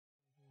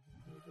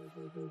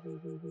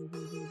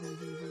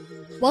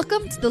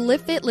Welcome to the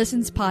Live Fit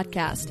Listens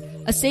podcast,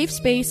 a safe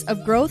space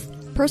of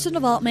growth, personal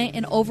development,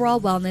 and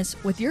overall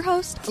wellness with your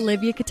host,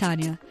 Olivia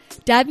Catania.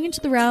 Diving into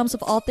the realms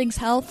of all things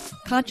health,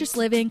 conscious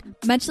living,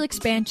 mental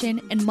expansion,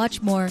 and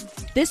much more,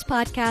 this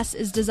podcast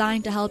is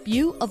designed to help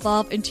you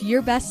evolve into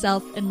your best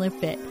self and live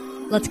fit.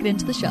 Let's get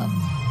into the show.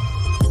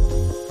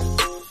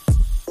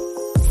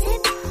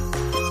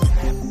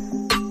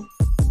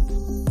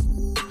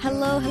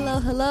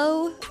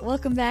 Hello.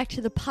 Welcome back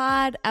to the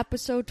pod,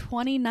 episode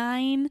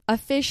 29.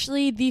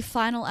 Officially the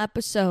final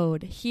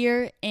episode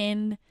here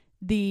in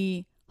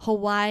the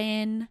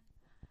Hawaiian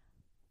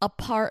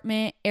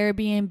apartment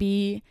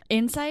Airbnb.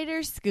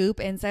 Insider scoop,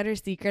 insider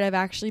secret, I've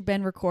actually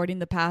been recording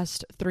the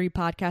past 3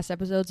 podcast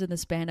episodes in the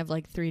span of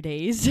like 3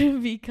 days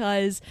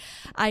because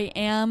I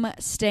am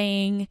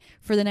staying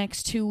for the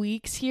next 2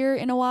 weeks here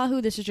in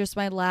Oahu. This is just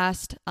my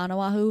last on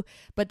Oahu,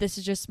 but this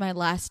is just my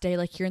last day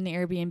like here in the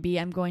Airbnb.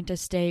 I'm going to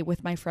stay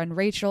with my friend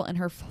Rachel and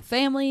her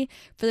family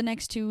for the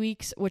next 2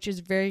 weeks, which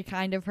is very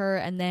kind of her.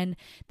 And then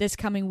this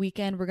coming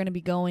weekend, we're going to be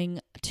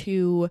going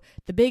to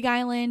the Big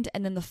Island,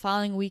 and then the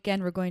following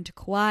weekend, we're going to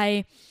Kauai.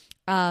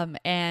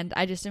 And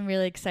I just am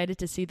really excited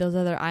to see those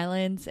other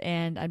islands,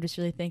 and I'm just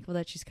really thankful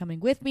that she's coming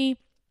with me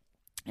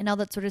and all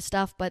that sort of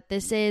stuff. But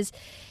this is,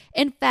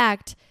 in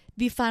fact,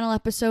 the final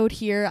episode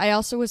here. I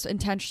also was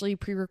intentionally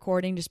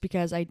pre-recording just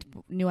because I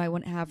knew I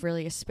wouldn't have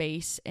really a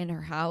space in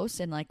her house,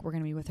 and like we're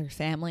going to be with her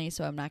family,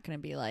 so I'm not going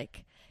to be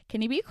like,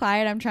 can you be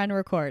quiet? I'm trying to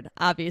record,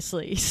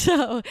 obviously.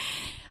 So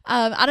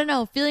I don't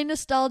know, feeling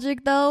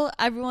nostalgic though.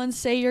 Everyone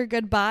say your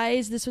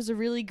goodbyes. This was a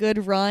really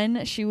good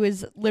run. She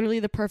was literally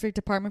the perfect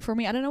apartment for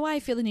me. I don't know why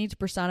I feel the need to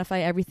personify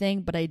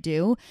everything, but I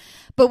do.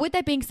 But with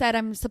that being said,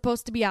 I'm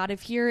supposed to be out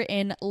of here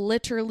in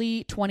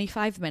literally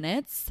 25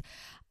 minutes.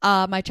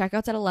 My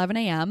checkout's at 11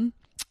 a.m.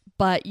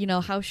 But you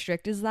know, how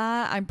strict is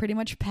that? I'm pretty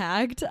much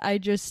packed. I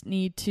just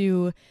need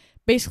to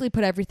basically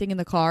put everything in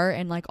the car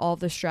and like all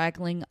the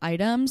straggling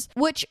items.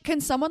 Which,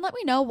 can someone let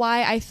me know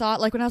why I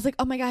thought, like when I was like,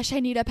 oh my gosh, I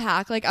need a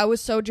pack, like I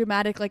was so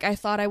dramatic, like I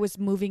thought I was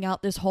moving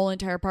out this whole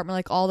entire apartment,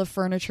 like all the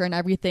furniture and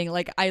everything.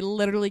 Like I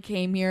literally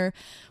came here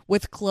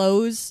with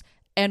clothes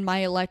and my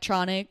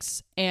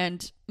electronics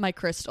and my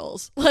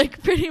crystals,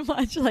 like pretty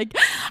much. Like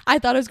I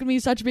thought it was gonna be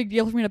such a big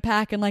deal for me to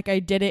pack, and like I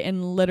did it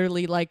in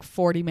literally like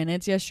 40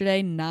 minutes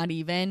yesterday.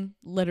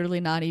 Literally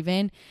not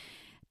even.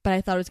 But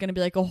I thought it was going to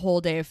be like a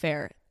whole day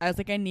affair. I was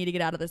like, I need to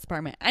get out of this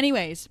apartment.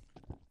 Anyways,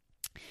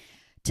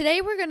 today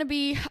we're going to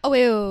be...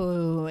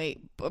 Oh, wait.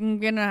 I'm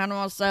getting ahead of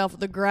myself with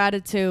the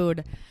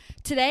gratitude.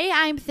 Today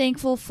I'm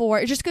thankful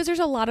for... Just because there's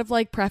a lot of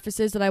like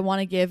prefaces that I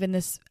want to give in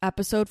this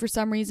episode for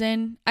some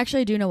reason.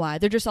 Actually, I do know why.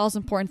 They're just all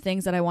important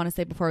things that I want to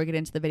say before we get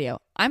into the video.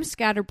 I'm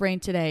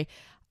scatterbrained today.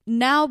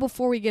 Now,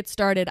 before we get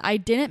started, I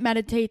didn't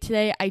meditate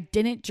today. I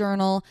didn't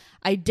journal.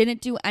 I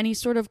didn't do any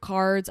sort of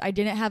cards. I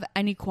didn't have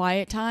any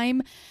quiet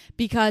time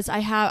because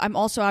I'm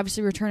also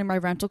obviously returning my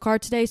rental car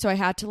today. So I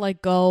had to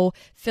like go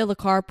fill the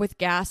car up with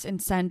gas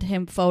and send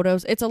him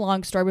photos. It's a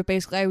long story, but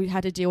basically I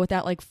had to deal with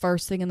that like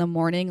first thing in the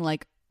morning,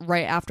 like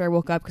right after I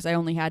woke up, because I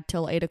only had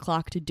till 8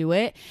 o'clock to do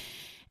it.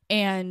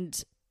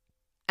 And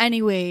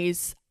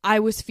anyways,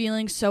 I was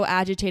feeling so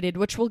agitated,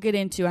 which we'll get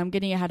into. I'm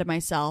getting ahead of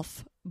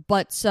myself.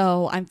 But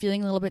so I'm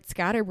feeling a little bit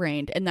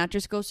scatterbrained, and that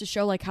just goes to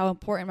show like how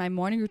important my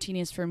morning routine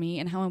is for me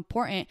and how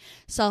important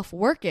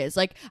self-work is.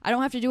 Like I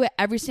don't have to do it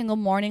every single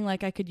morning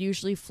like I could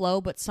usually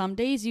flow, but some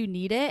days you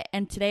need it,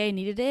 and today I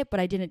needed it, but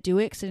I didn't do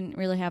it because I didn't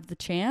really have the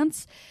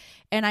chance.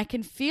 And I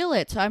can feel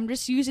it. So I'm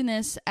just using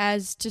this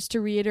as just to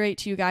reiterate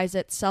to you guys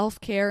that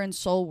self-care and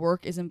soul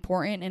work is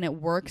important, and it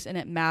works, and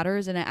it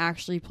matters, and it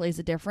actually plays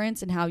a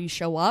difference in how you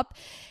show up.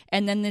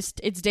 And then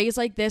it's days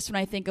like this when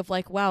I think of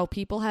like, wow,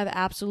 people have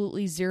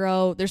absolutely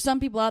zero. There's some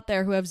people out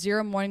there who have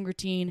zero morning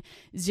routine,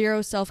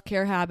 zero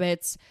self-care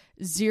habits,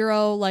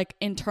 zero like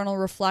internal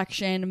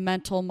reflection,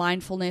 mental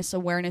mindfulness,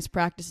 awareness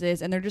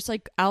practices. And they're just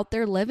like out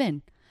there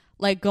living,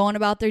 like going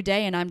about their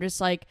day. And I'm just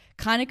like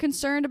kind of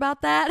concerned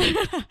about that.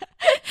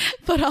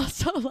 But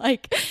also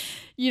like,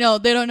 you know,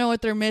 they don't know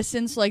what they're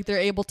missing. So like they're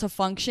able to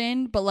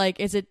function, but like,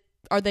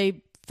 are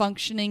they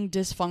functioning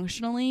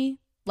dysfunctionally?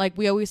 Like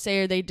we always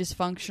say, are they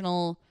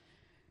dysfunctional?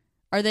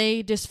 Are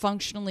they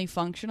dysfunctionally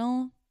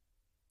functional?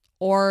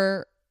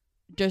 Or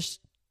just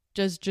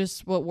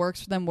what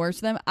works for them works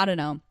for them? I don't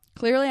know.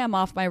 Clearly I'm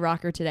off my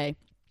rocker today.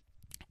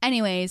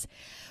 Anyways,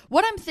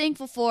 what I'm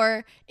thankful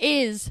for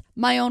is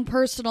my own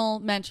personal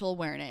mental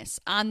awareness.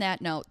 On that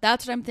note,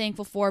 that's what I'm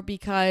thankful for,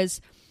 because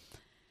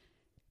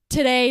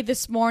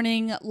this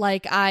morning,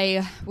 like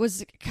I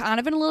was kind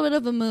of in a little bit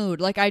of a mood.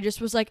 Like I just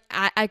was like,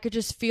 I could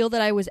just feel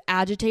that I was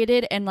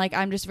agitated, and like,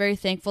 I'm just very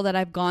thankful that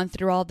I've gone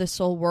through all this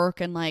soul work,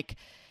 and like,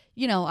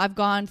 you know, I've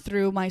gone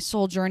through my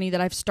soul journey,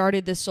 that I've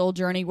started this soul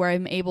journey where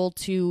I'm able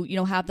to, you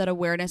know, have that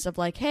awareness of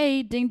like,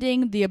 hey, ding,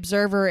 ding, the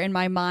observer in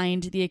my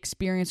mind, the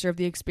experiencer of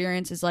the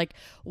experience is like,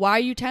 why are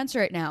you tense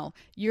right now?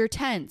 You're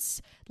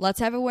tense. let's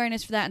have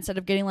awareness for that instead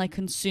of getting like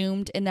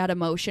consumed in that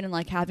emotion and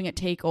like having it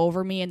take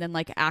over me and then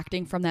like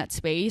acting from that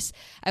space.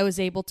 I was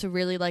able to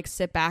really like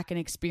sit back and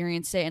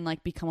experience it and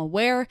like become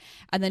aware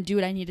and then do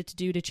what I needed to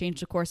do to change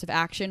the course of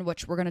action,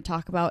 which we're going to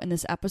talk about in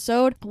this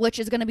episode, which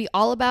is going to be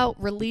all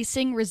about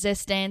releasing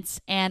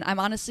resistance. And I'm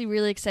honestly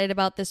really excited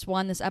about this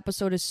one. This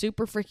episode is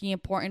super freaking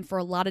important for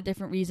a lot of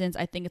different reasons.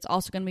 I think it's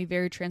also going to be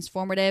very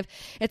transformative.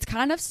 It's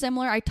kind of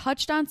similar. I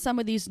touched on some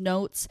of these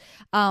notes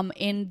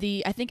in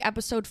the, I think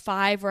episode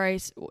 5, where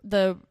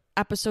the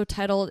episode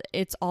titled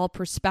It's All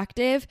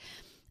Perspective.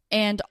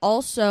 And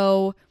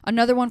also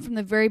another one from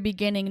the very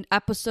beginning,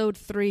 episode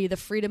 3, the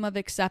freedom of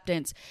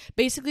acceptance.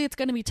 Basically, it's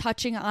going to be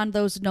touching on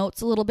those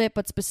notes a little bit,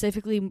 but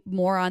specifically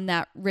more on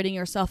that ridding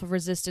yourself of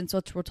resistance,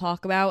 which we'll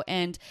talk about.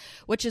 And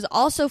which is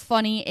also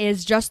funny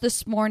is just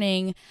this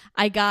morning,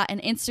 I got an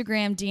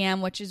Instagram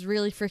DM, which is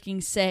really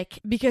freaking sick,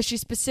 because she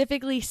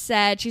specifically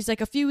said, she's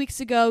like, a few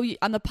weeks ago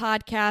on the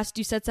podcast,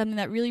 you said something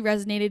that really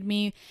resonated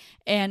me.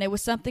 And it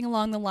was something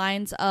along the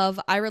lines of,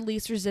 I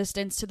release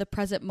resistance to the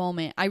present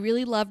moment. I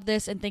really loved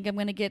this and think I'm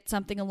going to get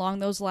something along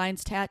those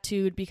lines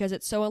tattooed because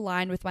it's so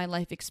aligned with my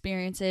life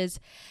experiences.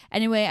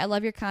 Anyway, I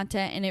love your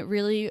content and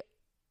really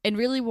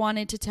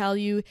wanted to tell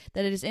you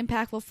that it is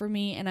impactful for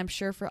me and I'm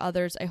sure for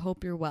others. I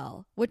hope you're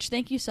well. Which,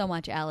 thank you so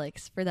much,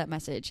 Alex, for that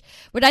message.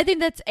 But I think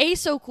that's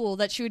so cool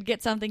that she would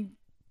get something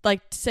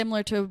like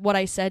similar to what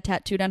I said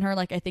tattooed on her.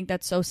 Like, I think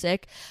that's so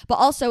sick. But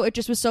also, it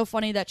just was so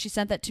funny that she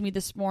sent that to me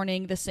this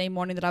morning, the same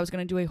morning that I was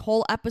going to do a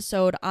whole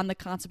episode on the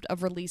concept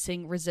of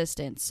releasing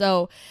resistance.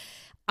 So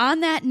on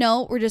that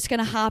note, we're just going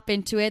to hop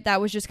into it. That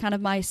was just kind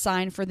of my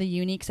sign for the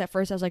uni, because at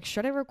first I was like,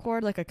 should I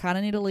record? Like, I kind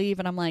of need to leave.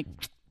 And I'm like,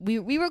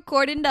 we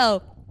recorded,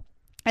 no.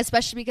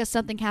 Especially because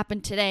something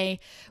happened today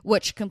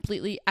which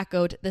completely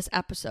echoed this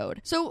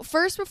episode. So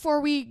first, before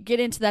we get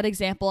into that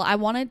example, I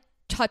want to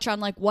touch on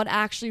like what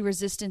actually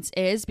resistance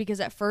is, because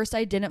at first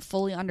I didn't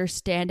fully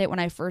understand it when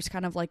I first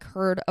kind of like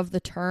heard of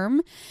the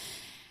term.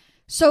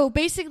 So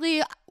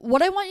basically,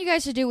 what I want you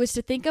guys to do is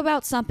to think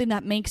about something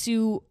that makes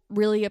you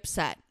really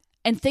upset.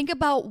 And think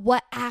about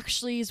what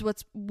actually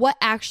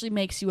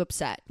makes you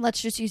upset.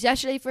 Let's just use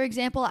yesterday, for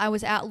example. I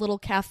was at a little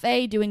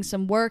cafe doing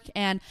some work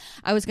and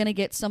I was going to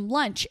get some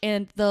lunch.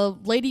 And the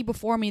lady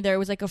before me, there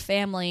was like a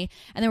family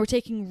and they were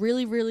taking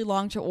really, really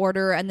long to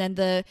order. And then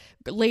the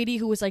lady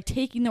who was like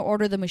taking the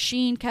order, the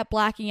machine kept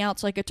blacking out.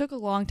 So like it took a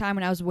long time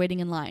and I was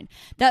waiting in line.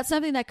 That's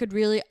something that could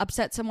really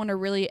upset someone or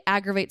really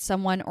aggravate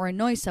someone or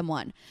annoy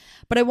someone.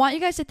 But I want you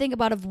guys to think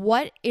about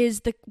what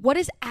is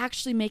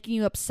actually making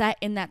you upset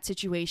in that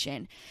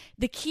situation.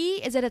 The key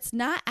is that it's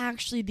not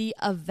actually the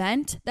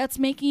event that's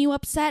making you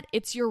upset.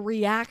 It's your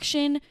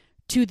reaction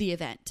to the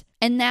event.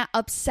 And that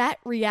upset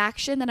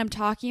reaction that I'm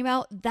talking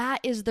about, that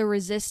is the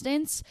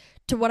resistance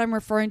to what I'm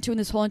referring to in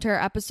this whole entire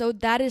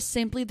episode. That is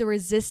simply the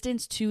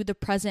resistance to the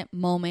present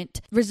moment,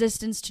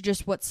 resistance to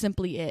just what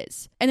simply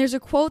is. And there's a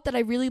quote that I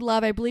really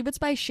love. I believe it's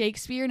by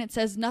Shakespeare, and it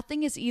says,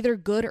 "Nothing is either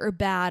good or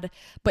bad,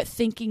 but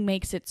thinking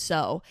makes it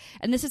so."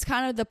 And this is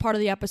kind of the part of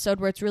the episode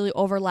where it's really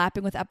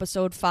overlapping with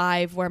episode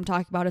 5, where I'm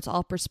talking about it's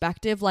all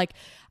perspective. Like,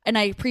 and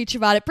I preach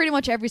about it pretty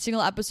much every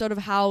single episode of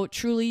how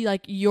truly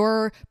like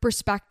your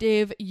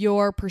perspective,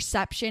 your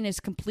perception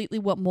is completely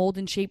what molds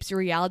and shapes your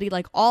reality.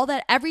 Like all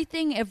that,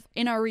 everything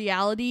in our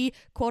reality,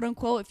 quote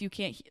unquote, if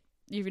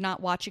you're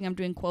not watching, I'm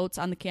doing quotes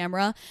on the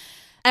camera.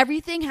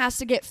 Everything has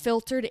to get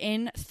filtered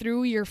in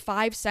through your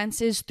 5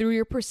 senses, through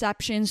your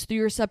perceptions, through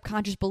your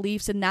subconscious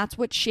beliefs, and that's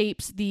what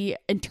shapes the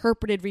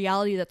interpreted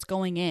reality that's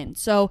going in.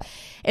 So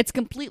it's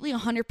completely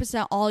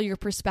 100% all your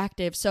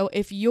perspective. So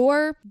if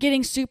you're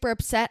getting super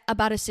upset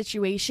about a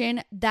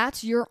situation,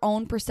 that's your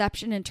own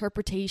perception,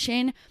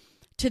 interpretation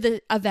to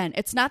the event.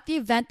 It's not the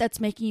event that's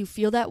making you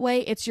feel that way.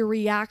 It's your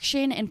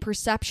reaction and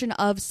perception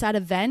of said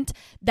event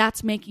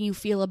that's making you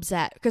feel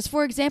upset. Because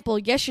for example,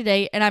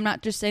 yesterday, and I'm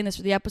not just saying this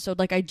for the episode,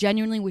 like I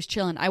genuinely was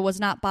chilling. I was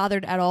not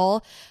bothered at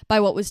all by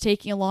what was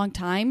taking a long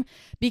time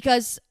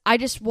because I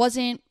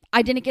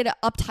didn't get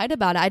uptight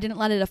about it. I didn't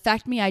let it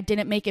affect me. I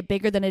didn't make it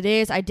bigger than it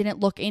is. I didn't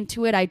look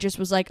into it. I just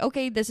was like,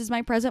 okay, this is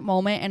my present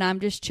moment and I'm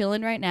just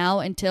chilling right now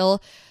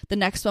until the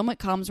next moment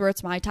comes where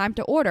it's my time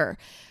to order.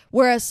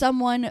 Whereas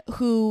someone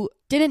who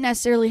didn't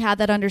necessarily have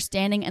that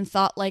understanding and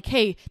thought like,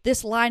 hey,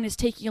 this line is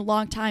taking a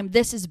long time.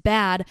 This is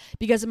bad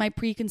because of my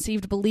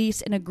preconceived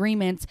beliefs and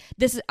agreements.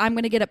 I'm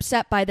going to get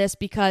upset by this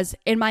because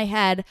in my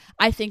head,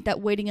 I think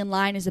that waiting in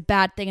line is a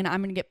bad thing and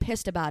I'm going to get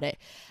pissed about it.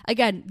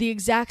 Again, the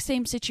exact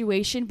same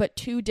situation, but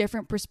 2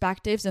 different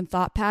perspectives and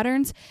thought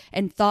patterns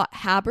and thought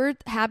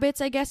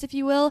habits, I guess, if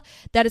you will,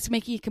 that it's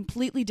making a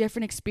completely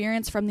different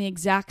experience from the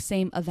exact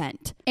same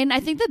event. And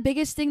I think the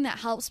biggest thing that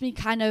helps me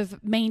kind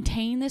of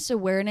maintain this this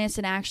awareness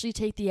and actually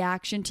take the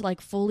action to like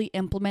fully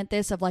implement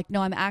this of like,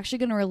 no, I'm actually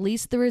going to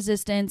release the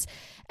resistance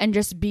and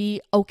just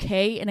be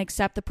okay and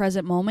accept the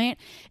present moment,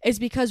 is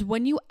because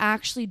when you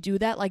actually do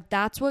that, like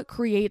that's what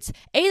creates,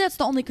 that's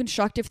the only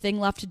constructive thing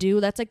left to do.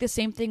 That's like the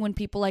same thing when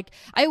people like,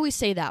 I always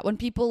say that when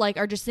people like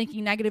are just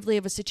thinking negatively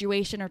of a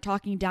situation or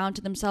talking down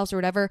to themselves or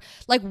whatever,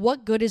 like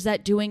what good is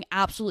that doing?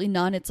 Absolutely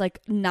none. It's like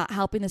not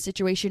helping the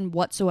situation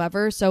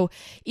whatsoever. So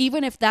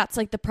even if that's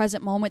like the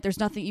present moment, there's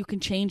nothing you can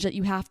change, that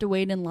you have to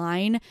wait in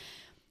line.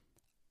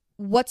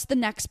 What's the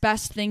next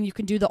best thing you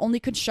can do? The only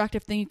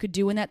constructive thing you could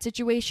do in that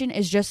situation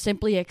is just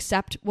simply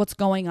accept what's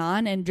going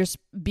on and just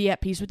be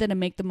at peace with it and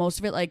make the most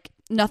of it. Like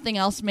nothing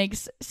else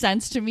makes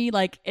sense to me.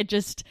 Like it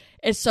just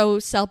is so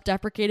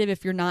self-deprecative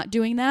if you're not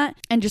doing that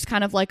and just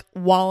kind of like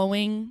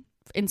wallowing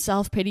in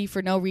self-pity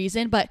for no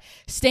reason. But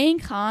staying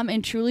calm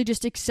and truly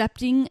just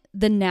accepting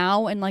the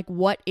now and like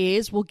what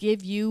is will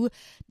give you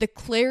the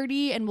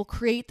clarity and will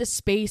create the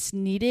space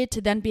needed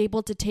to then be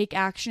able to take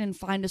action and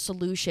find a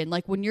solution.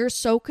 Like when you're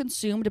so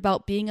consumed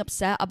about being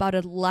upset about a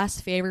less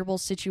favorable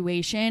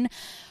situation,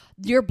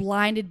 you're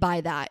blinded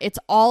by that. It's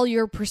all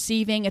you're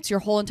perceiving. It's your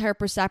whole entire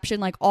perception.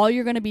 Like all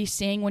you're going to be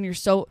seeing when you're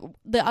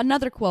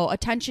another quote,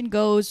 attention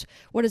goes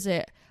where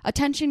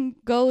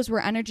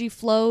energy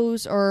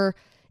flows, or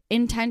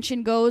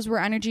intention goes where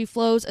energy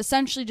flows.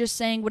 Essentially just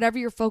saying whatever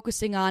you're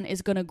focusing on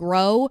is going to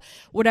grow.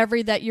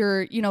 Whatever that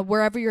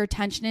wherever your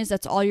attention is,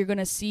 that's all you're going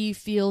to see,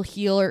 feel,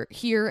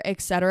 hear,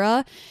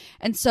 etc.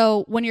 And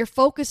so when you're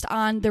focused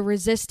on the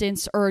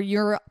resistance or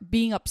you're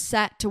being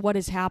upset to what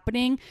is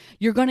happening,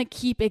 you're going to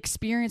keep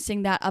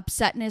experiencing that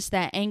upsetness,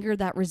 that anger,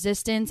 that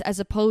resistance, as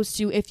opposed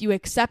to if you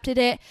accepted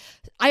it.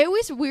 I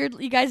always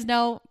you guys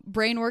know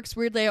brain works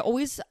weirdly. I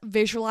always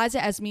visualize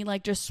it as me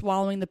like just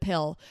swallowing the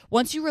pill.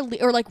 Once you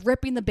or like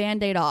ripping the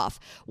Band-Aid off.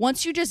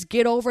 Once you just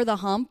get over the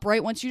hump,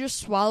 right? Once you just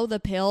swallow the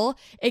pill,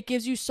 it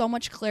gives you so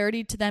much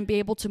clarity to then be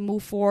able to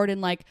move forward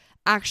and like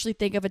actually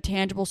think of a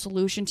tangible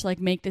solution to like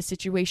make the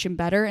situation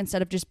better,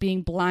 instead of just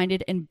being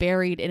blinded and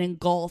buried and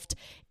engulfed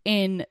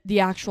in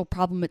the actual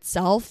problem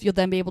itself. You'll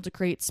then be able to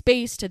create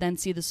space to then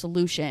see the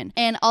solution.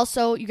 And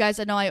also, you guys,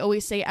 I know I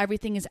always say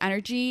everything is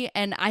energy,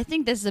 and I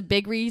think this is a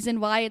big reason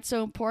why it's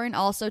so important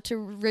also to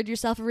rid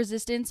yourself of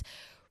resistance.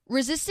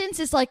 Resistance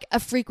is like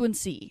a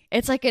frequency.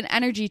 It's like an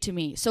energy to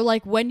me. So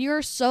like when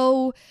you're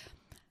so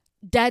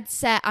dead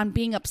set on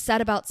being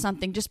upset about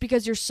something, just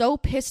because you're so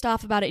pissed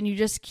off about it and you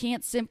just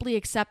can't simply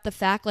accept the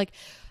fact, like,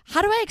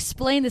 how do I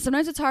explain this?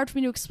 Sometimes it's hard for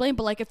me to explain,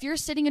 but like if you're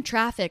sitting in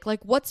traffic,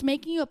 like what's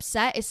making you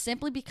upset is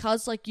simply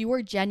because like you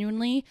are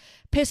genuinely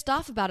pissed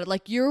off about it.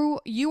 Like you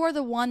are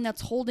the one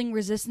that's holding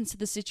resistance to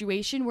the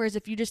situation. Whereas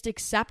if you just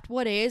accept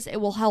what is,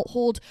 it will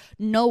hold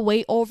no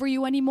weight over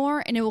you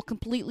anymore, and it will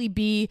completely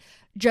be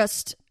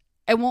just,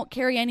 it won't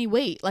carry any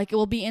weight. Like it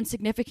will be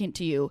insignificant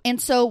to you. And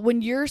so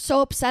when you're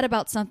so upset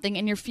about something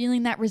and you're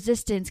feeling that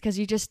resistance because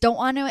you just don't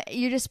want to,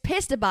 you're just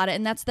pissed about it,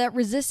 and that's that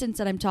resistance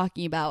that I'm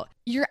talking about.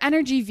 Your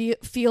energy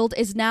field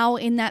is now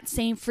in that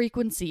same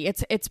frequency.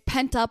 It's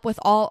pent up with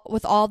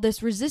all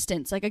this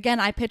resistance. Like again,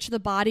 I picture the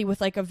body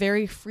with like a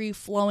very free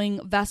flowing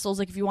vessels.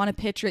 Like if you want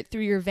to picture it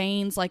through your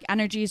veins, like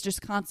energy is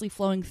just constantly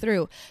flowing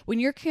through.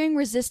 When you're carrying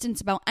resistance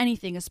about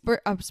anything, a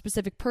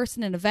specific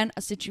person, an event,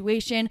 a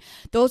situation,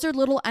 those are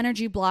little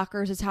energy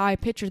blockers, is how I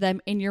picture them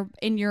in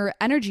your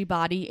energy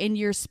body, in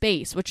your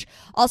space. Which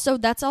also,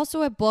 that's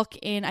also a book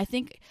in, I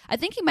think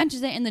he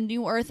mentions it in The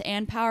New Earth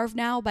and Power of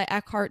Now by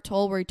Eckhart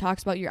Tolle, where he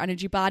talks about your energy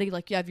body.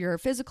 Like you have your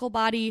physical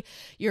body,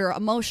 your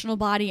emotional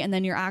body, and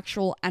then your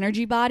actual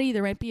energy body.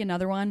 There might be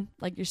another one,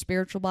 like your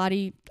spiritual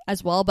body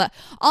as well. But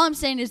all I'm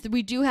saying is that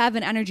we do have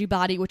an energy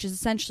body, which is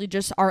essentially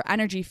just our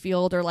energy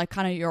field, or like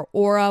kind of your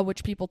aura,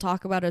 which people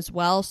talk about as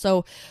well.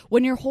 So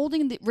when you're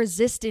holding the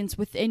resistance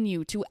within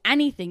you to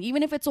anything,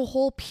 even if it's a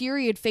whole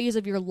period phase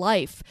of your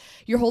life,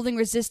 you're holding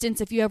resistance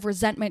if you have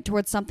resentment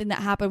towards something that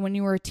happened when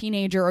you were a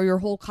teenager or your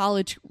whole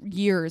college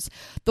years.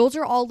 Those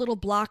are all little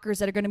blockers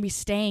that are going to be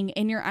staying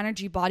in your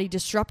energy body,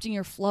 disrupting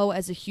your flow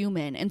as a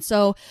human. And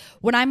so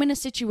when I'm in a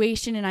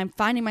situation and I'm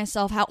finding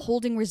myself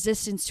holding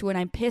resistance to it,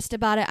 I'm pissed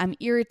about it, I'm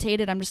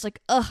irritated, I'm just like,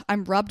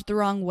 I'm rubbed the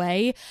wrong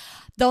way.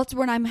 That's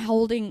when I'm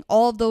holding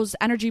all of those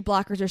energy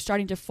blockers are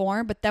starting to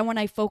form. But then when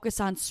I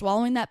focus on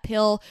swallowing that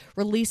pill,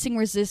 releasing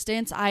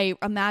resistance, I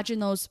imagine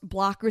those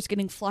blockers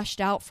getting flushed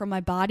out from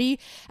my body.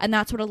 And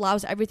that's what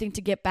allows everything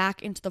to get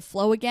back into the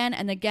flow again.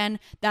 And again,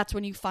 that's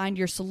when you find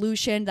your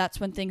solution. That's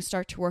when things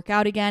start to work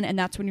out again. And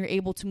that's when you're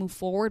able to move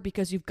forward,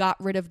 because you've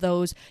got rid of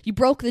those. You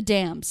broke the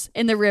dams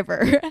in the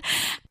river.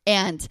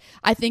 And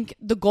I think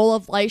the goal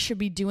of life should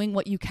be doing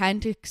what you can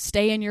to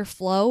stay in your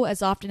flow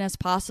as often as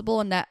possible.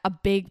 And that a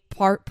big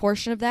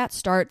portion of that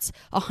starts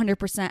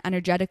 100%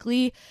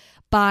 energetically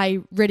by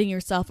ridding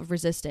yourself of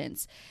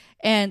resistance.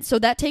 And so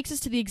that takes us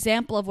to the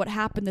example of what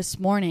happened this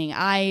morning.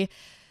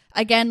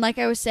 Again, like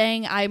I was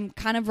saying, I'm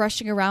kind of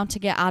rushing around to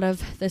get out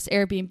of this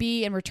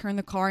Airbnb and return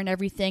the car and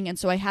everything. And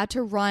so I had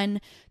to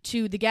run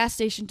to the gas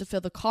station to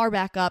fill the car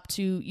back up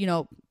to,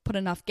 put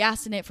enough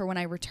gas in it for when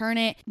I return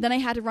it. Then I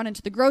had to run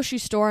into the grocery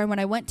store, and when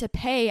I went to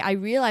pay, I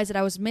realized that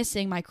I was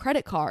missing my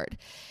credit card.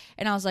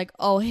 And I was like,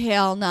 oh,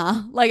 hell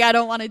nah. Like, I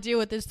don't want to deal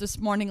with this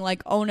morning.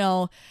 Like, oh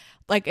no,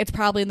 like it's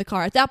probably in the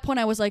car. At that point,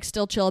 I was like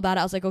still chill about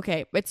it. I was like,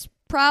 okay, it's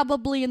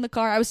probably in the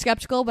car. I was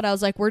skeptical, but I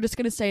was like, we're just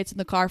going to say it's in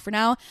the car for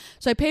now.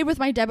 So I paid with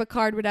my debit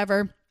card,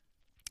 whatever,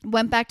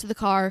 went back to the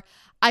car.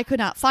 I could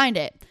not find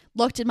it.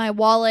 Looked in my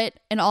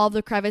wallet and all of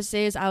the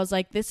crevices. I was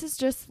like, this is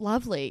just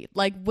lovely.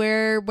 Like,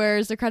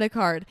 where's the credit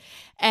card?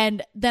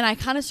 And then I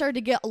kind of started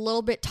to get a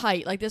little bit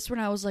tight. Like this when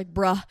I was like,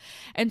 bruh.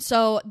 And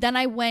so then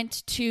I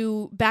went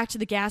back to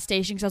the gas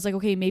station because I was like,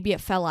 okay, maybe it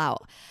fell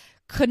out.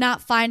 Could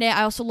not find it.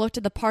 I also looked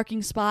at the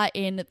parking spot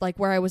in like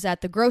where I was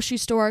at the grocery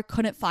store.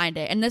 Couldn't find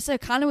it. And this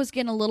kind of was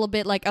getting a little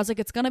bit like, I was like,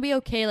 it's going to be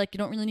okay. Like, you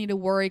don't really need to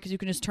worry because you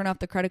can just turn off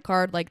the credit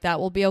card. Like, that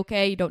will be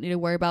okay. You don't need to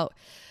worry about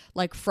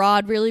like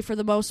fraud really for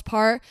the most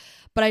part.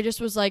 But I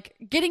just was like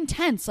getting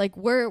tense. Like,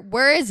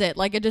 where is it?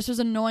 Like, it just was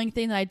an annoying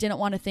thing that I didn't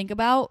want to think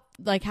about,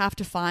 like have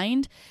to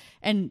find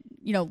and,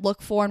 you know,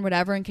 look for and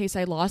whatever in case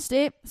I lost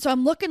it. So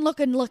I'm looking.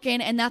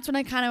 And that's when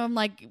I kind of am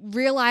like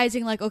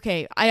realizing like,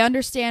 okay, I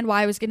understand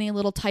why I was getting a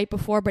little tight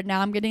before, but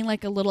now I'm getting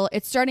like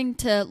it's starting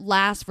to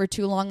last for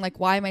too long. Like,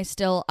 why am I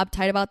still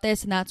uptight about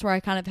this? And that's where I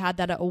kind of had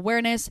that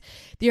awareness.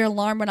 The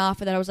alarm went off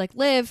and then I was like,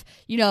 Liv,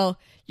 you know,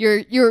 you're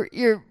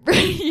exceeding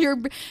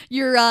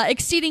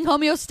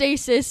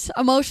homeostasis,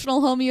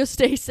 emotional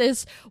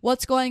homeostasis.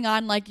 What's going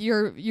on? Like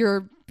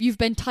you've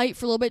been tight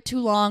for a little bit too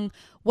long.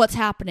 What's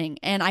happening?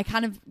 And I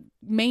kind of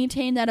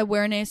maintained that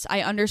awareness.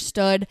 I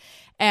understood.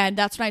 And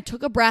that's when I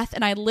took a breath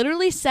and I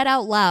literally said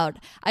out loud,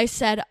 I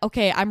said,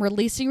 okay, I'm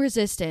releasing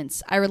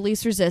resistance. I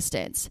release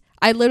resistance.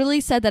 I literally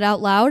said that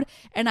out loud.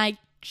 And I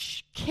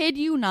kid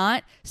you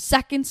not,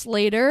 seconds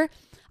later,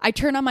 I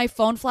turned on my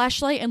phone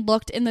flashlight and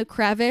looked in the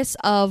crevice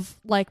of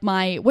like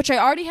which I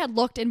already had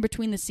looked in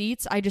between the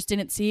seats. I just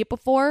didn't see it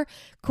before,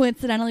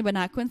 coincidentally, but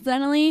not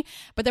coincidentally.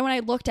 But then when I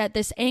looked at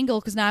this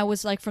angle, because now I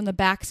was like from the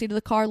back seat of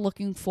the car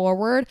looking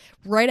forward,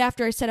 right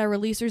after I said I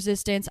release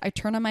resistance, I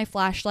turned on my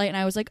flashlight and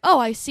I was like, oh,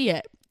 I see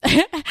it.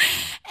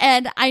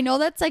 And I know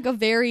that's like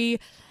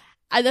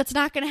that's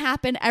not going to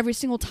happen every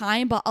single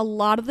time, but a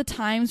lot of the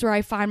times where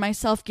I find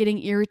myself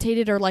getting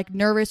irritated or like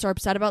nervous or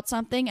upset about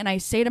something, and I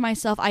say to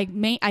myself, get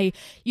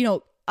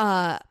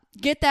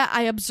that,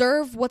 I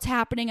observe what's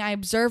happening, I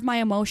observe my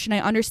emotion, I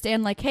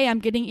understand like, hey, I'm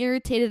getting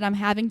irritated, I'm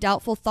having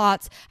doubtful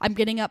thoughts, I'm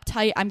getting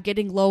uptight, I'm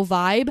getting low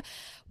vibe.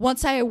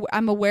 Once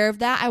I'm aware of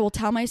that, I will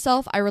tell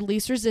myself, I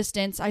release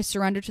resistance, I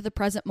surrender to the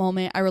present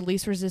moment, I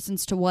release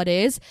resistance to what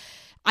is.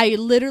 I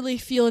literally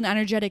feel an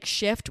energetic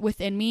shift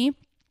within me.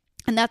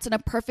 And that's a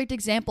perfect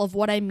example of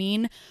what I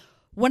mean.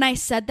 When I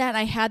said that and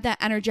I had that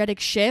energetic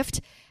shift,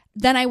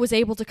 then I was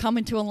able to come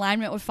into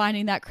alignment with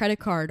finding that credit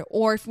card.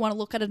 Or if you want to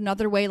look at it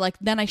another way, like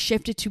then I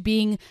shifted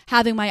to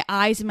having my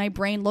eyes and my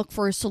brain look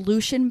for a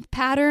solution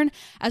pattern,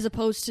 as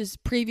opposed to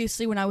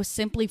previously when I was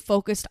simply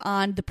focused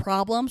on the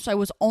problem. So I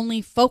was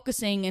only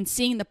focusing and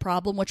seeing the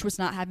problem, which was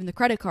not having the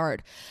credit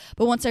card.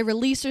 But once I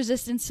released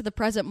resistance to the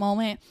present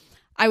moment,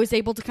 I was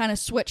able to kind of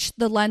switch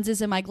the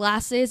lenses in my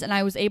glasses and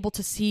I was able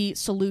to see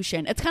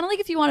solution. It's kind of like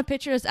if you want to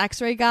picture as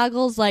x-ray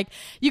goggles, like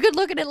you could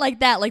look at it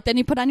like that. Like then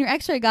you put on your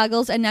x-ray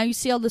goggles and now you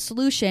see all the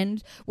solution,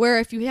 where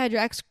if you had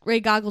your x-ray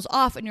goggles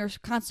off and you're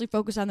constantly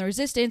focused on the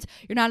resistance,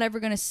 you're not ever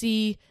going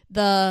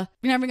to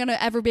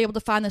ever be able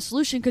to find the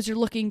solution because you're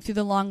looking through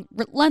the long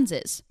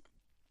lenses.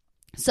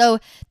 So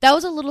that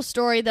was a little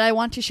story that I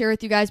want to share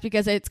with you guys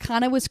because it's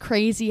kind of was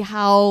crazy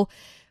how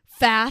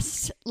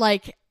fast,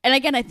 and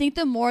again, I think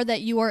the more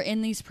that you are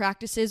in these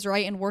practices,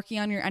 right, and working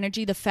on your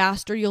energy, the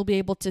faster you'll be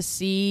able to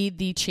see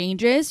the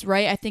changes,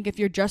 right? I think if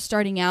you're just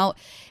starting out,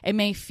 it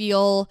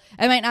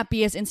might not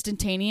be as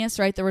instantaneous,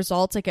 right? The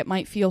results, like it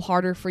might feel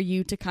harder for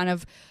you to kind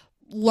of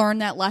learn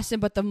that lesson,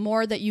 but the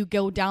more that you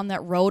go down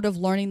that road of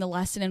learning the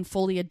lesson and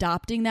fully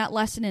adopting that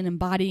lesson and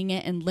embodying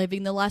it and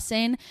living the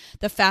lesson,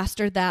 the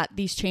faster that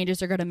these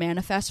changes are going to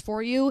manifest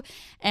for you.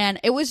 And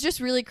it was just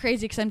really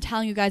crazy because I'm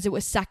telling you guys, it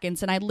was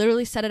seconds. And I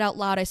literally said it out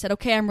loud. I said,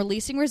 okay, I'm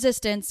releasing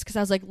resistance, because I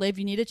was like, Liv,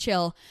 you need to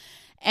chill.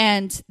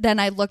 And then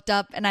I looked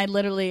up and I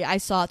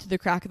saw it through the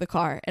crack of the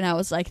car. And I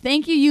was like,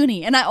 thank you,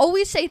 Uni. And I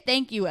always say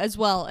thank you as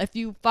well. If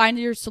you find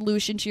your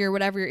solution to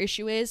whatever your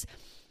issue is,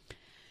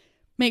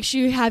 make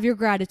sure you have your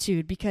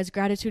gratitude, because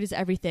gratitude is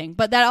everything.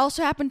 But that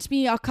also happened to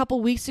me a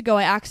couple weeks ago.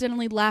 I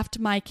accidentally left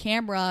my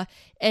camera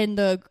in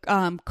the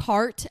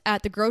cart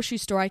at the grocery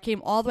store. I came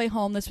all the way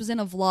home. This was in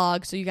a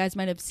vlog, so you guys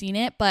might have seen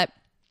it. But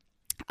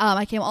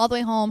I came all the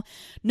way home,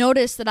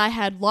 noticed that I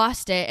had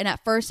lost it. And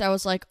at first I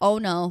was like, oh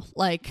no,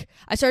 like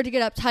I started to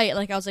get uptight.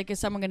 Like I was like, is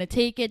someone going to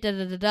take it?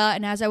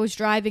 And as I was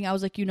driving, I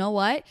was like, you know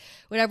what?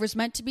 Whatever's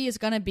meant to be is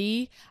going to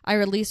be. I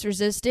release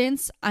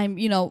resistance. I'm,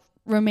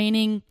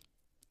 remaining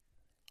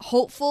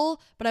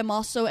hopeful, but I'm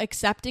also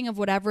accepting of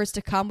whatever is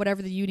to come,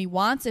 whatever the uni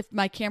wants. If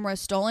my camera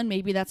is stolen,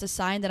 maybe that's a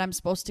sign that I'm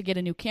supposed to get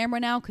a new camera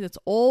now because it's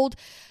old,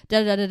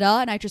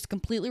 and I just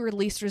completely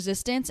released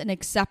resistance and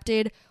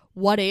accepted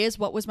what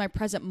was my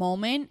present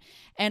moment,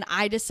 and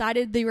I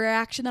decided the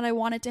reaction that I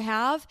wanted to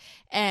have,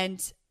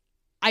 and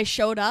I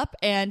showed up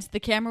and the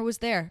camera was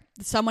there.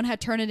 Someone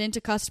had turned it into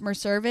customer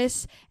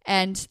service,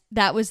 and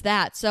that was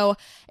that. So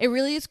it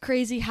really is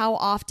crazy how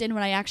often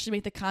when I actually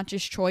make the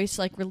conscious choice,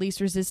 like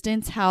release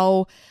resistance,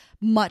 how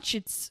much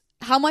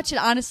it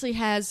honestly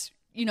has,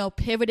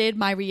 pivoted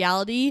my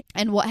reality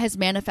and what has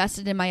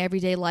manifested in my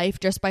everyday life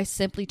just by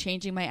simply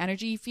changing my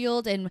energy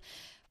field and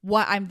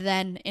what I'm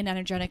then in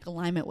energetic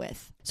alignment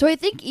with. So I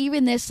think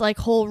even this like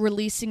whole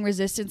releasing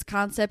resistance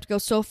concept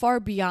goes so far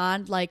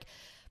beyond like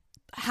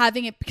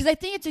having it, because I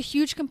think it's a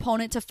huge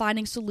component to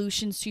finding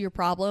solutions to your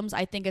problems.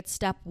 I think it's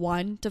step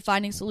one to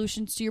finding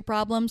solutions to your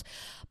problems,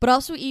 but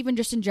also even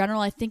just in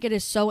general, I think it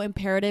is so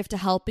imperative to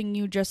helping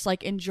you just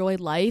like enjoy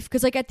life.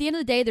 Because like at the end of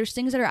the day, there's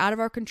things that are out of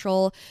our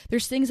control.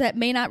 There's things that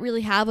may not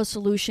really have a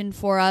solution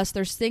for us.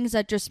 There's things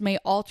that just may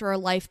alter our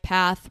life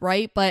path,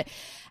 right? But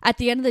at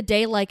the end of the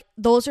day, like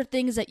those are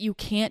things that you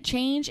can't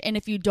change. And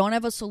if you don't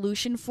have a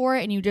solution for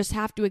it and you just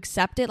have to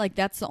accept it, like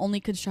that's the only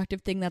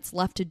constructive thing that's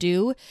left to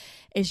do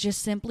is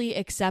just simply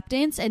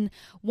acceptance. And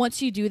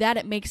once you do that,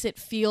 it makes it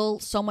feel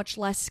so much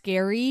less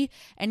scary.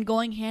 And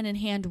going hand in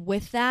hand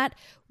with that,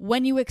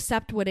 when you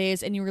accept what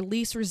is and you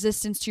release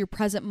resistance to your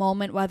present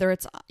moment, whether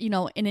it's,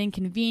 an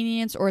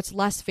inconvenience or it's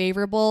less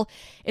favorable,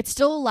 it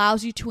still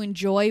allows you to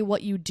enjoy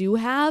what you do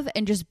have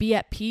and just be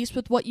at peace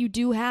with what you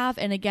do have.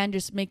 And again,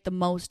 just make the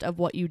most of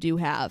what you do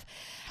have.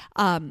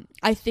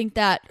 I think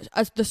that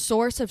the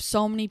source of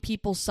so many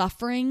people's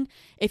suffering,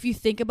 if you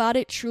think about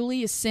it,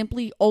 truly is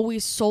simply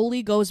always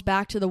solely goes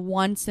back to the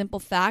one simple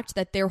fact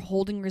that they're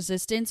holding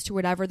resistance to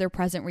whatever their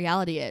present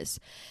reality is.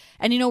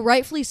 And,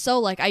 rightfully so,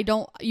 like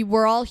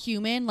we're all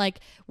human,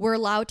 like we're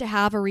allowed to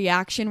have a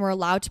reaction. We're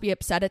allowed to be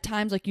upset at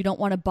times. Like you don't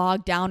want to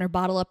bog down or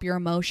bottle up your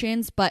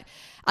emotions. But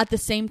at the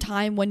same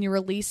time, when you're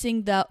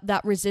releasing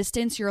that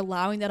resistance, you're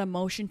allowing that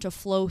emotion to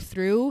flow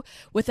through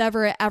without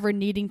ever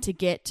needing to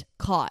get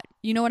caught.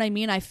 You know what I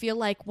mean? I feel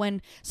like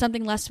when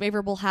something less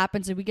favorable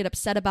happens and we get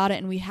upset about it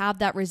and we have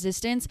that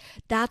resistance,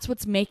 that's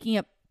what's making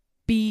it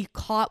be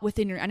caught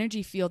within your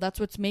energy field. That's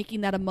what's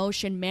making that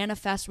emotion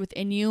manifest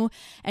within you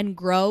and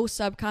grow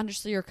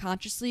subconsciously or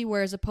consciously.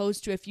 Whereas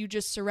opposed to if you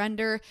just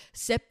surrender,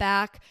 sit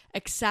back,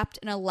 accept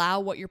and allow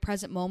what your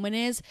present moment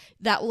is,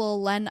 that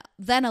will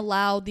then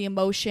allow the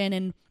emotion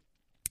and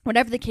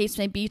whatever the case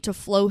may be to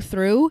flow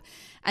through.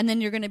 And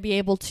then you're going to be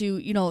able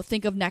to,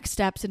 think of next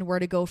steps and where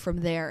to go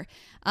from there.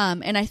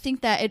 And I think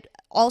that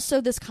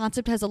this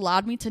concept has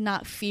allowed me to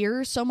not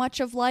fear so much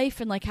of life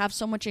and like have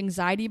so much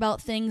anxiety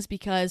about things,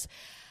 because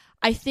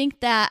I think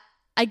that,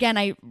 again,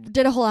 I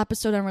did a whole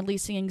episode on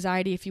releasing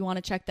anxiety. If you want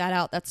to check that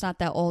out, that's not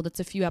that old.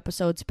 It's a few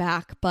episodes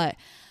back. But,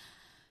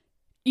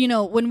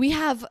 when we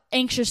have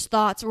anxious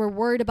thoughts or we're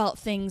worried about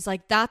things,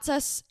 like that's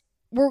us.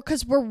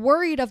 Because we're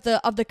worried of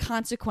the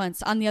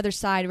consequence on the other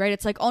side, right?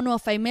 It's like, oh no,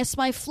 if I miss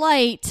my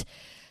flight,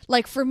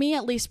 like for me,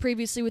 at least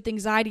previously with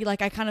anxiety,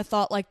 like I kind of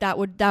thought like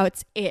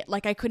that's it.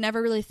 Like I could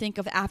never really think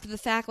of after the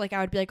fact. Like I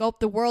would be like, oh,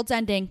 the world's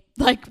ending.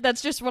 Like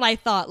that's just what I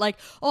thought. Like,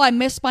 oh, I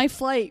missed my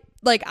flight.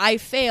 Like I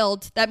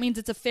failed. That means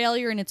it's a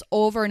failure and it's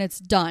over and it's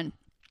done.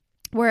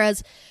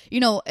 Whereas,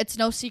 it's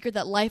no secret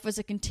that life is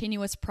a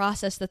continuous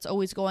process that's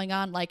always going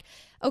on. Like,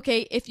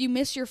 okay, if you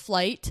miss your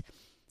flight,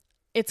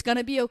 it's going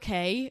to be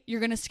okay. You're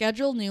going to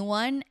schedule a new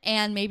one,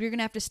 and maybe you're going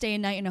to have to stay a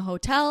night in a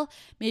hotel.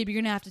 Maybe you're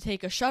going to have to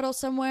take a shuttle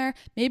somewhere.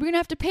 Maybe you're going to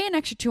have to pay an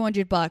extra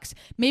 $200.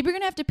 Maybe you're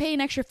going to have to pay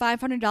an extra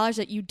 $500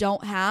 that you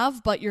don't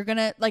have, but you're going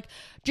to, like,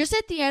 just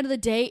at the end of the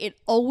day, it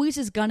always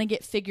is going to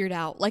get figured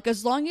out. Like,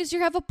 as long as you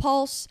have a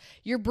pulse,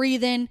 you're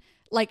breathing,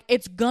 like,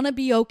 it's going to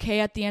be okay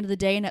at the end of the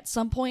day, and at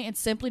some point,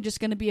 it's simply just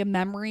going to be a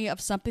memory of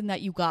something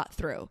that you got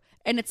through.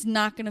 And it's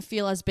not going to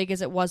feel as big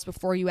as it was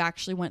before you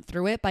actually went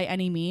through it by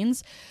any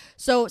means.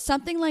 So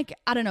something like,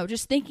 I don't know,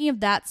 just thinking of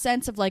that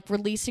sense of like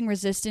releasing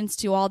resistance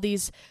to all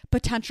these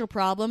potential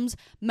problems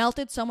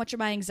melted so much of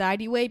my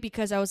anxiety away,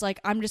 because I was like,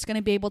 I'm just going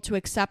to be able to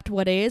accept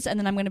what is, and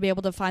then I'm going to be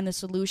able to find the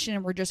solution,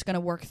 and we're just going to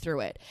work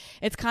through it.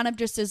 It's kind of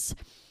just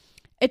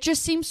it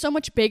just seems so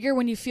much bigger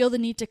when you feel the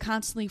need to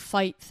constantly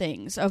fight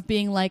things, of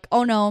being like,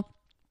 oh no,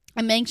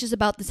 I'm anxious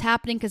about this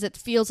happening, because it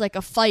feels like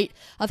a fight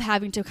of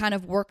having to kind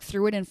of work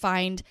through it and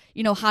find,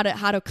 how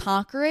to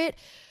conquer it.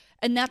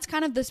 And that's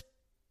kind of this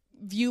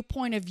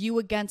viewpoint of you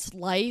against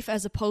life,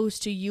 as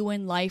opposed to you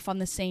and life on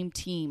the same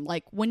team.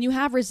 Like when you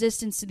have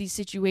resistance to these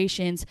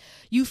situations,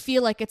 you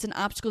feel like it's an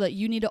obstacle that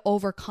you need to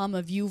overcome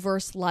of you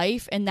versus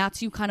life. And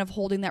that's you kind of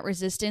holding that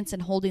resistance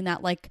and holding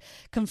that like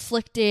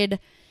conflicted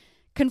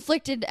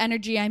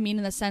energy, I mean,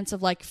 in the sense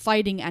of like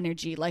fighting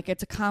energy, like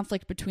it's a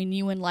conflict between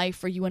you and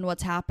life, or you and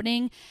what's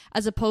happening,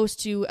 as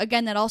opposed to,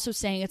 again, that also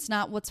saying it's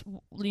not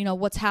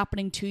what's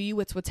happening to you,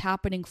 it's what's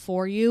happening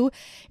for you.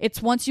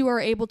 It's once you are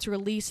able to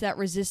release that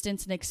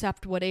resistance and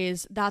accept what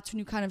is, that's when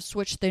you kind of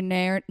switch the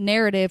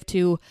narrative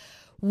to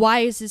why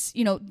is this,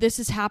 this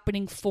is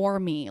happening for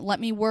me? Let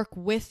me work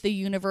with the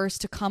universe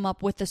to come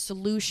up with a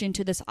solution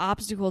to this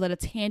obstacle that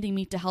it's handing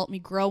me to help me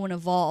grow and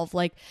evolve.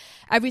 Like,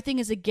 everything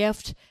is a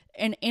gift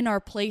and in our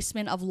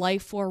placement of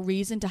life for a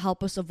reason to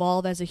help us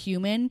evolve as a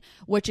human,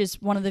 which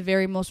is one of the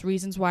very most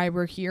reasons why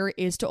we're here,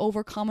 is to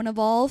overcome and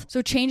evolve.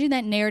 So changing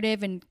that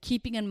narrative and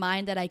keeping in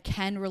mind that I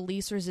can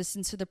release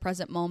resistance to the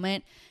present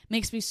moment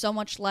makes me so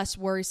much less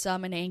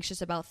worrisome and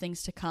anxious about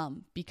things to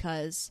come,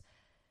 because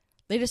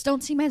they just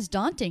don't seem as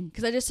daunting,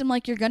 because I just am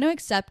like, you're going to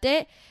accept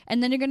it,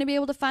 and then you're going to be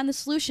able to find the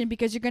solution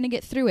because you're going to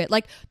get through it.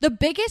 Like, the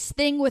biggest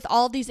thing with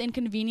all these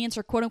inconvenience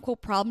or quote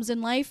unquote problems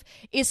in life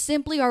is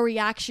simply our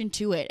reaction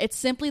to it. It's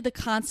simply the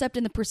concept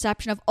and the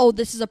perception of, oh,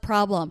 this is a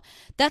problem.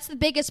 That's the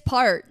biggest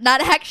part,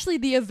 not actually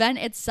the event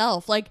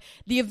itself. Like,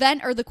 the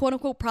event or the quote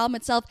unquote problem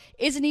itself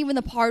isn't even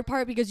the hard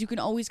part, because you can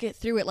always get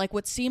through it. Like,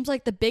 what seems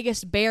like the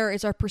biggest bear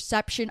is our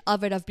perception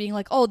of it, of being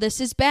like, oh,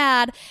 this is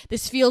bad.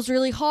 This feels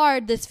really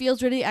hard. This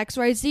feels really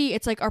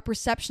XYZ. It's like our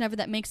perception of it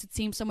that makes it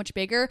seem so much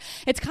bigger.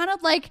 It's kind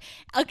of like,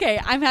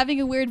 okay, I'm having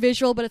a weird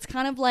visual, but it's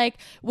kind of like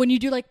when you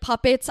do like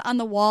puppets on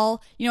the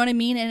wall, you know what I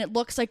mean? And it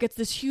looks like it's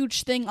this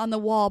huge thing on the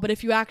wall, but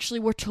if you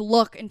actually were to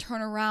look and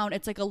turn around,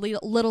 it's like a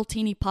little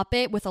teeny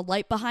puppet with a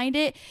light behind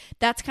it.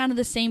 That's kind of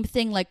the same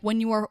thing. Like,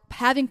 when you are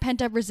having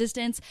pent-up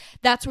resistance,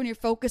 that's when you're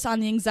focused on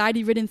the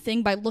anxiety-ridden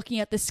thing by looking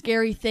at the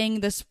scary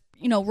thing, this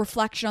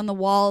reflection on the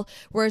wall.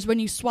 Whereas when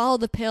you swallow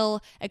the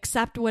pill,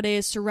 accept what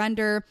is,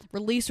 surrender,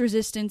 release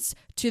resistance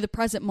to the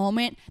present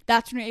moment,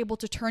 that's when you're able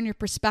to turn your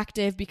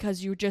perspective,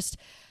 because you just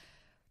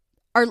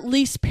are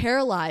least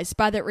paralyzed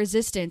by that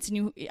resistance, and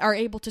you are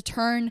able to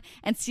turn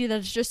and see that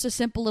it's just a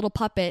simple little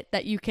puppet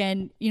that you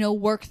can,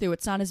 work through.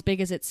 It's not as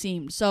big as it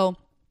seemed. So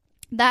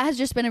that has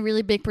just been a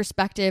really big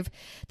perspective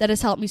that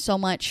has helped me so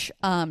much,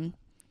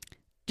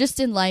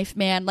 just in life,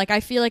 man. Like, I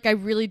feel like I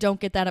really don't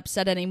get that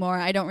upset anymore.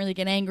 I don't really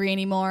get angry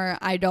anymore.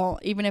 I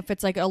don't, even if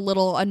it's like a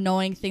little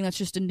annoying thing that's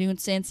just a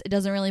nuisance, it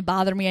doesn't really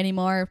bother me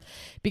anymore,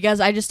 because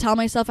I just tell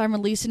myself I'm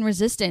releasing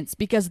resistance,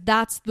 because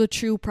that's the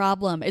true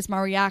problem, is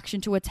my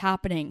reaction to what's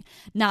happening,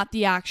 not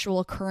the actual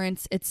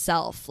occurrence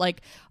itself.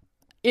 Like,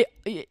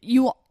 the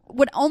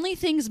only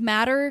things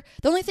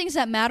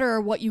that matter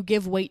are what you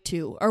give weight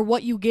to, or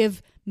what you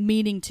give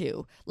meaning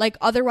to. Like,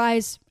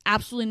 otherwise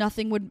absolutely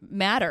nothing would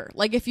matter.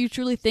 Like, if you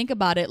truly think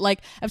about it, like,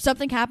 if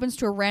something happens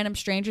to a random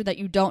stranger that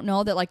you don't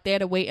know, that like they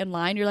had to wait in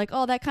line, you're like,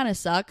 oh, that kind of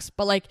sucks,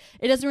 but like,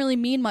 it doesn't really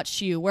mean much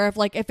to you. Where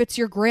if it's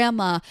your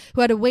grandma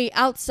who had to wait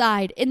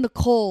outside in the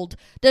cold,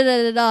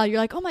 you're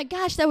like, oh my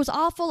gosh, that was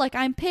awful, like,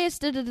 I'm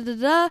pissed,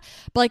 but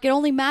like, it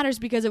only matters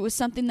because it was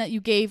something that you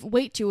gave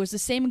weight to. It was the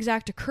same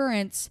exact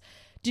occurrence.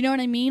 Do you know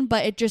what I mean?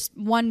 But it just,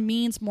 one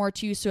means more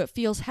to you, so it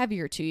feels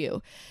heavier to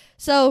you.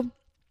 So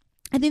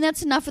I think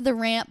that's enough of the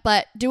rant,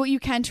 but do what you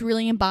can to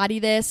really embody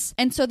this.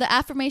 And so the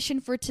affirmation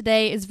for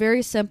today is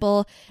very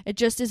simple. It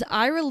just is,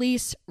 I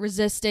release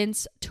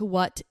resistance to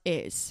what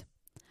is.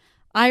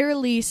 I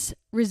release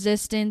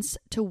resistance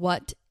to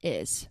what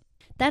is.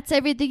 That's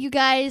everything, you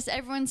guys.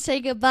 Everyone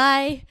say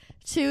goodbye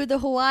to the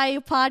Hawaii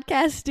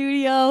podcast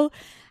studio.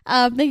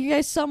 Thank you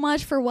guys so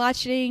much for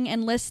watching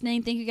and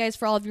listening. Thank you guys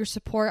for all of your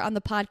support on the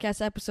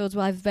podcast episodes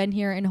while I've been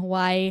here in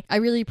Hawaii. I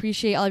really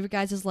appreciate all of your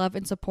guys' love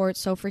and support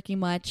so freaking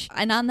much.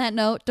 And on that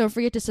note, don't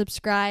forget to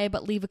subscribe,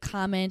 leave a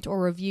comment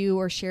or review,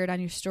 or share it on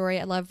your story.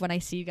 I love when I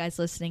see you guys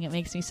listening. It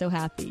makes me so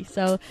happy.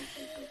 So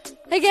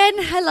again,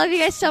 I love you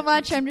guys so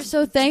much. I'm just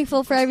so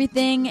thankful for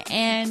everything.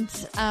 And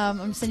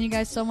I'm sending you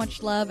guys so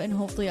much love, and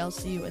hopefully I'll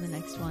see you in the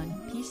next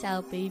one. Peace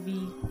out,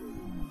 baby.